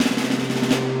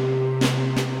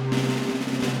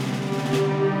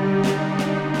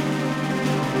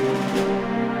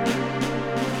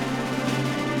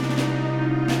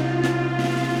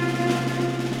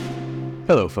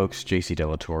Hello folks, JC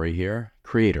Delatorre here,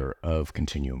 creator of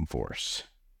Continuum Force.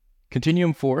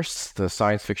 Continuum Force, the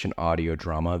science fiction audio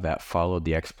drama that followed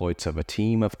the exploits of a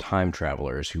team of time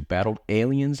travelers who battled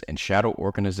aliens and shadow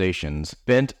organizations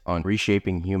bent on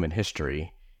reshaping human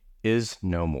history, is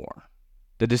no more.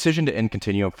 The decision to end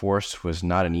Continuum Force was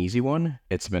not an easy one.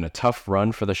 It's been a tough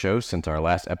run for the show since our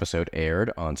last episode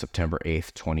aired on September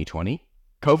 8th, 2020.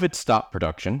 COVID stopped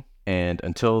production, and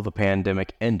until the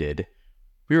pandemic ended,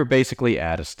 we were basically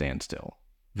at a standstill.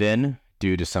 Then,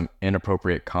 due to some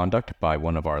inappropriate conduct by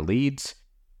one of our leads,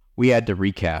 we had to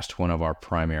recast one of our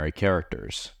primary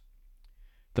characters.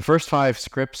 The first 5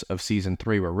 scripts of Season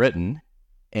 3 were written,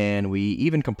 and we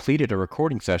even completed a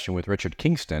recording session with Richard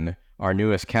Kingston, our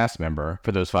newest cast member,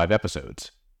 for those 5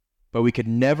 episodes. But we could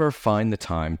never find the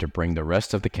time to bring the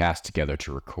rest of the cast together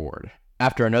to record.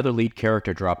 After another lead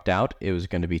character dropped out, it was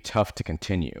going to be tough to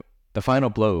continue. The final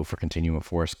blow for Continuum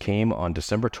Force came on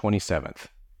December 27th,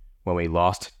 when we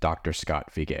lost Dr.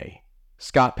 Scott Vigay.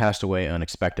 Scott passed away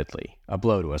unexpectedly, a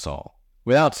blow to us all.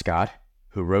 Without Scott,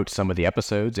 who wrote some of the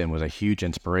episodes and was a huge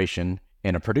inspiration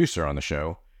and a producer on the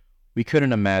show, we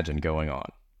couldn't imagine going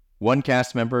on. 1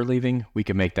 cast member leaving, we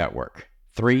could make that work.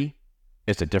 3,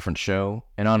 it's a different show,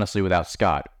 and honestly, without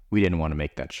Scott, we didn't want to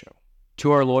make that show.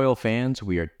 To our loyal fans,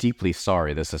 we are deeply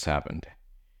sorry this has happened.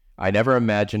 I never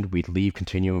imagined we'd leave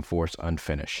Continuum Force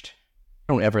unfinished.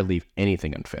 I don't ever leave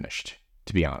anything unfinished,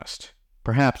 to be honest.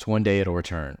 Perhaps one day it'll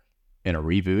return, in a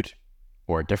reboot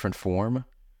or a different form,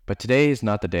 but today is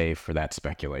not the day for that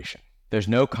speculation. There's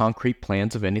no concrete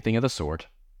plans of anything of the sort,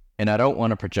 and I don't want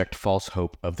to project false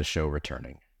hope of the show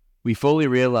returning. We fully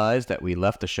realize that we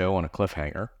left the show on a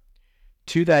cliffhanger.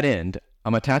 To that end,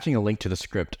 I'm attaching a link to the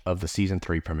script of the Season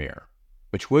 3 premiere,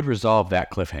 which would resolve that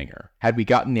cliffhanger, had we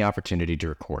gotten the opportunity to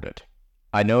record it.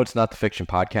 I know it's not the fiction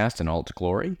podcast in all its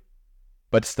glory,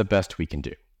 but it's the best we can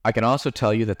do. I can also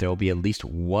tell you that there will be at least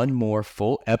one more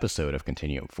full episode of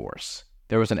Continuum Force.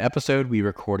 There was an episode we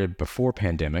recorded before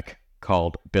pandemic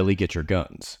called Billy Get Your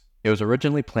Guns. It was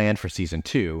originally planned for Season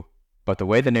 2, but the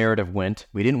way the narrative went,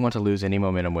 we didn't want to lose any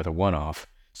momentum with a one-off,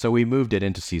 so we moved it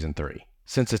into Season 3.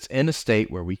 Since it's in a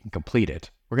state where we can complete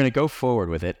it, we're going to go forward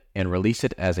with it and release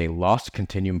it as a Lost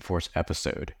Continuum Force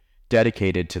episode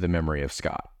dedicated to the memory of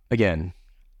Scott. Again,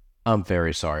 I'm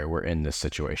very sorry we're in this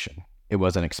situation. It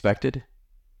wasn't expected,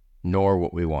 nor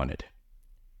what we wanted.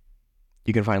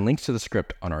 You can find links to the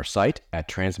script on our site at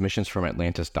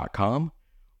transmissionsfromatlantis.com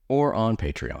or on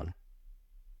Patreon.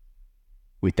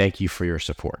 We thank you for your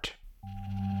support.